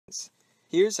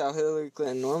Here's how Hillary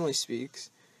Clinton normally speaks.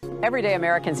 Everyday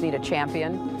Americans need a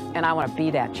champion, and I want to be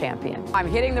that champion. I'm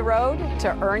hitting the road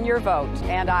to earn your vote,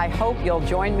 and I hope you'll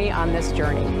join me on this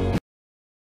journey.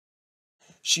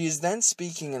 She is then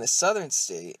speaking in a southern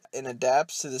state and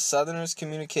adapts to the Southerners'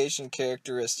 communication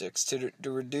characteristics to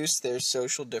reduce their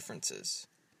social differences.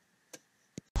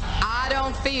 I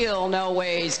don't feel no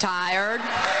ways tired.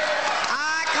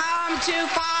 I come too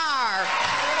far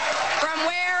from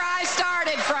where I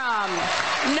started from.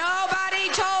 Nobody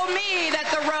told me that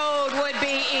the road would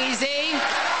be easy.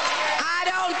 I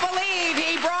don't believe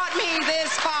he brought me this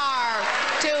far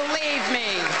to leave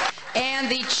me.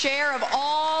 And the chair of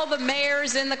all the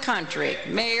mayors in the country,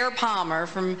 Mayor Palmer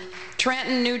from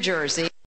Trenton, New Jersey.